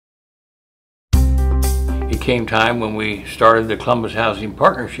came time when we started the Columbus Housing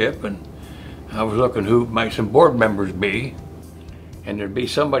Partnership, and I was looking who might some board members be, and there'd be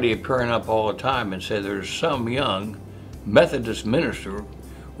somebody appearing up all the time and say there's some young Methodist minister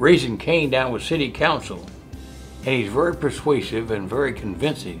raising Cain down with city council, and he's very persuasive and very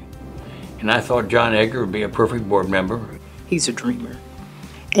convincing. And I thought John Edgar would be a perfect board member. He's a dreamer,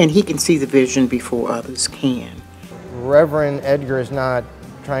 and he can see the vision before others can. Reverend Edgar is not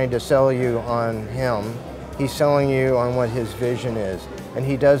trying to sell you on him. He's selling you on what his vision is. And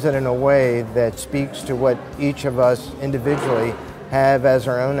he does it in a way that speaks to what each of us individually have as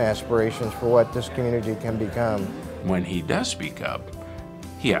our own aspirations for what this community can become. When he does speak up,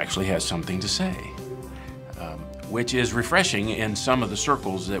 he actually has something to say, which is refreshing in some of the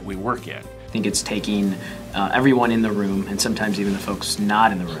circles that we work in. I think it's taking everyone in the room, and sometimes even the folks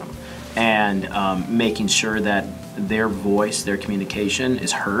not in the room, and making sure that their voice, their communication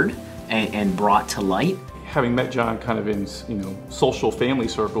is heard and brought to light. Having met John kind of in social family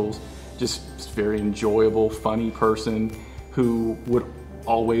circles, just very enjoyable, funny person who would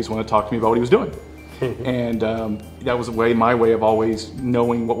always want to talk to me about what he was doing. And that was my way of always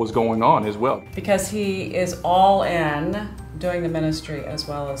knowing what was going on as well. Because he is all in doing the ministry as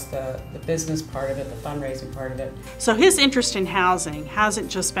well as the business part of it, the fundraising part of it. So his interest in housing hasn't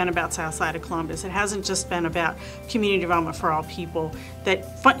just been about South Side of Columbus. It hasn't just been about community development for all people. That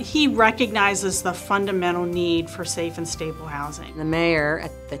he recognizes the fundamental need for safe and stable housing. The mayor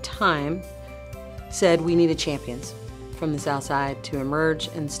at the time said we needed champions from the South Side to emerge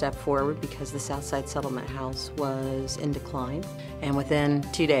and step forward because the South Side Settlement House was in decline. And within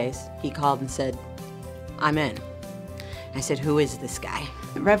 2 days, he called and said, "I'm in." I said, "Who is this guy?"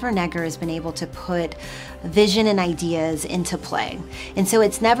 Reverend Edgar has been able to put vision and ideas into play. And so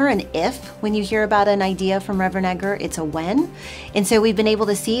it's never an if when you hear about an idea from Reverend Edgar, it's a when. And so we've been able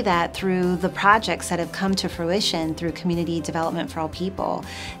to see that through the projects that have come to fruition through Community Development for All People.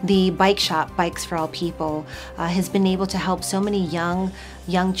 The bike shop, Bikes for All People, has been able to help so many young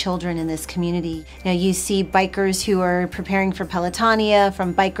children in this community. You see bikers who are preparing for Pelotonia,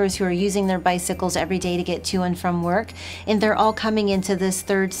 from bikers who are using their bicycles every day to get to and from work, and they're all coming into this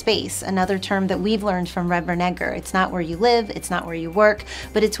third space, another term that we've learned from Reverend Edgar. It's not where you live, it's not where you work,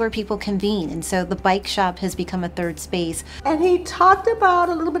 but it's where people convene, and so the bike shop has become a third space. And he talked about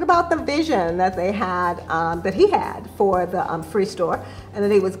a little bit about the vision that they had, that he had for the free store, and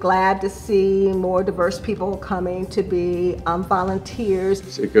that he was glad to see more diverse people coming to be volunteers.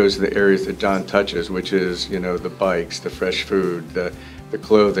 It goes to the areas that John touches, which is, the bikes, the fresh food, the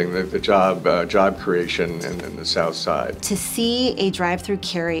clothing, the job creation in the South Side. To see a drive-through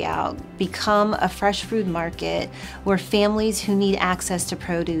carryout become a fresh food market where families who need access to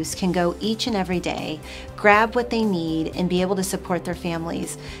produce can go each and every day, grab what they need, and be able to support their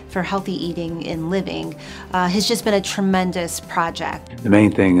families for healthy eating and living has just been a tremendous project. The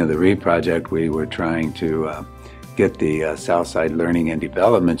main thing of the READ project, we were trying to get the Southside Learning and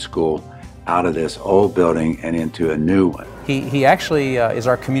Development School out of this old building and into a new one. He actually is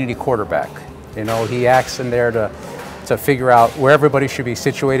our community quarterback. He acts in there to figure out where everybody should be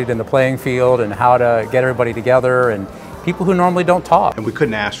situated in the playing field and how to get everybody together, and people who normally don't talk. And we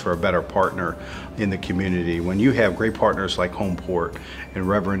couldn't ask for a better partner in the community. When you have great partners like Homeport and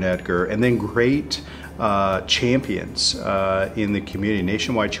Reverend Edgar, and then great champions in the community.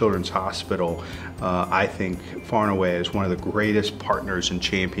 Nationwide Children's Hospital, I think, far and away is one of the greatest partners and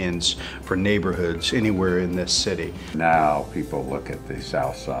champions for neighborhoods anywhere in this city. Now people look at the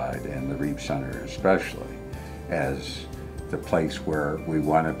South Side and the Reeb Center especially as the place where we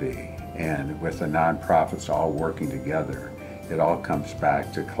want to be. And with the nonprofits all working together, it all comes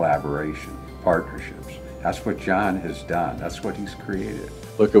back to collaboration, partnerships. That's what John has done. That's what he's created.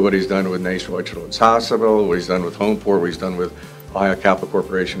 Look at what he's done with Nationwide Children's Hospital, what he's done with Homeport, what he's done with Ohio Capital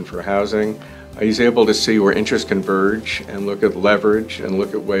Corporation for Housing. He's able to see where interests converge and look at leverage and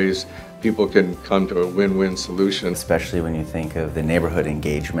look at ways people can come to a win-win solution. Especially when you think of the neighborhood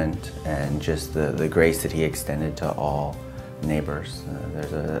engagement and just the grace that he extended to all neighbors.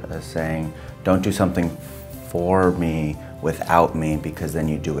 There's a saying, don't do something for me without me, because then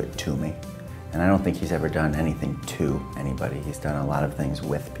you do it to me. And I don't think he's ever done anything to anybody. He's done a lot of things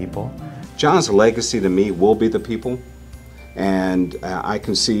with people. John's legacy to me will be the people. And I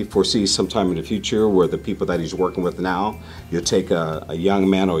can foresee sometime in the future where the people that he's working with now, you'll take a young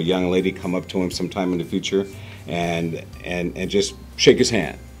man or a young lady, come up to him sometime in the future and just shake his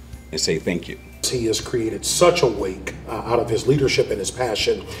hand and say thank you. He has created such a wake out of his leadership and his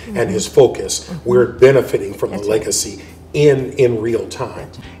passion and his focus. We're benefiting from the legacy in real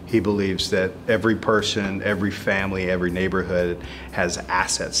time. He believes that every person, every family, every neighborhood has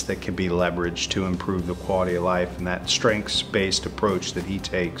assets that can be leveraged to improve the quality of life, and that strengths-based approach that he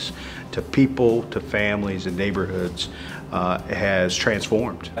takes to people, to families and neighborhoods has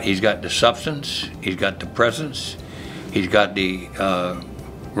transformed. He's got the substance, he's got the presence, he's got the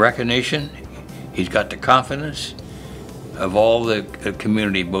recognition, he's got the confidence of all the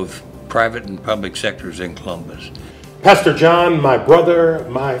community, both private and public sectors in Columbus. Pastor John, my brother,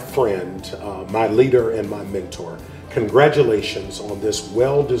 my friend, my leader, and my mentor, congratulations on this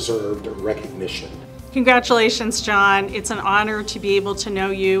well-deserved recognition. Congratulations, John. It's an honor to be able to know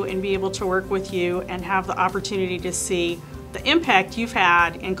you and be able to work with you and have the opportunity to see the impact you've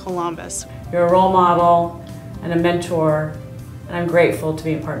had in Columbus. You're a role model and a mentor, and I'm grateful to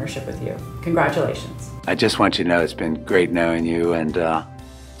be in partnership with you. Congratulations. I just want you to know it's been great knowing you, and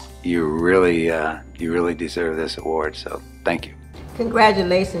you really deserve this award, so thank you.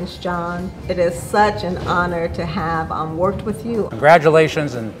 Congratulations, John. It is such an honor to have worked with you.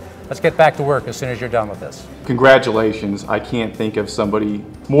 Congratulations, and let's get back to work as soon as you're done with this. Congratulations. I can't think of somebody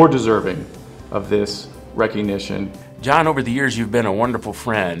more deserving of this recognition. John, over the years you've been a wonderful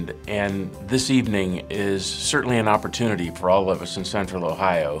friend, and this evening is certainly an opportunity for all of us in Central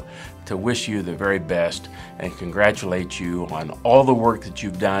Ohio to wish you the very best and congratulate you on all the work that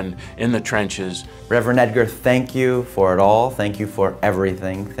you've done in the trenches. Reverend Edgar, thank you for it all. Thank you for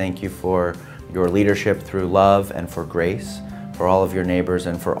everything. Thank you for your leadership through love and for grace, for all of your neighbors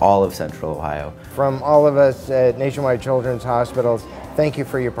and for all of Central Ohio. From all of us at Nationwide Children's Hospitals, thank you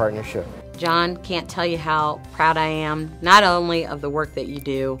for your partnership. John, can't tell you how proud I am, not only of the work that you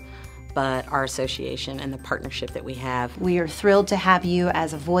do, but our association and the partnership that we have. We are thrilled to have you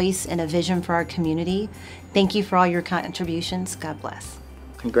as a voice and a vision for our community. Thank you for all your contributions. God bless.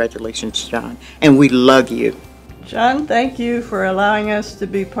 Congratulations, John. And we love you. John, thank you for allowing us to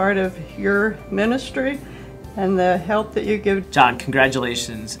be part of your ministry and the help that you give. John,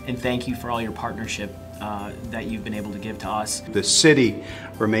 congratulations, and thank you for all your partnership that you've been able to give to us. The city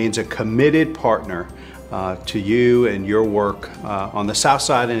remains a committed partner to you and your work on the South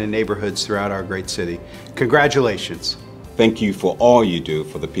Side and in neighborhoods throughout our great city. Congratulations. Thank you for all you do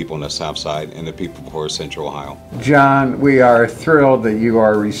for the people on the South Side and the people for Central Ohio. John, we are thrilled that you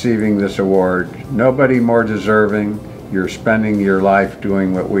are receiving this award. Nobody more deserving. You're spending your life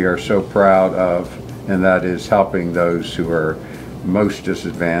doing what we are so proud of, and that is helping those who are most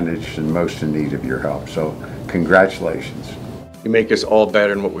disadvantaged and most in need of your help. So congratulations. You make us all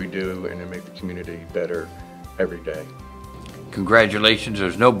better in what we do, and you make the community better every day. Congratulations,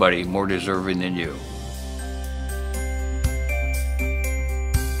 there's nobody more deserving than you.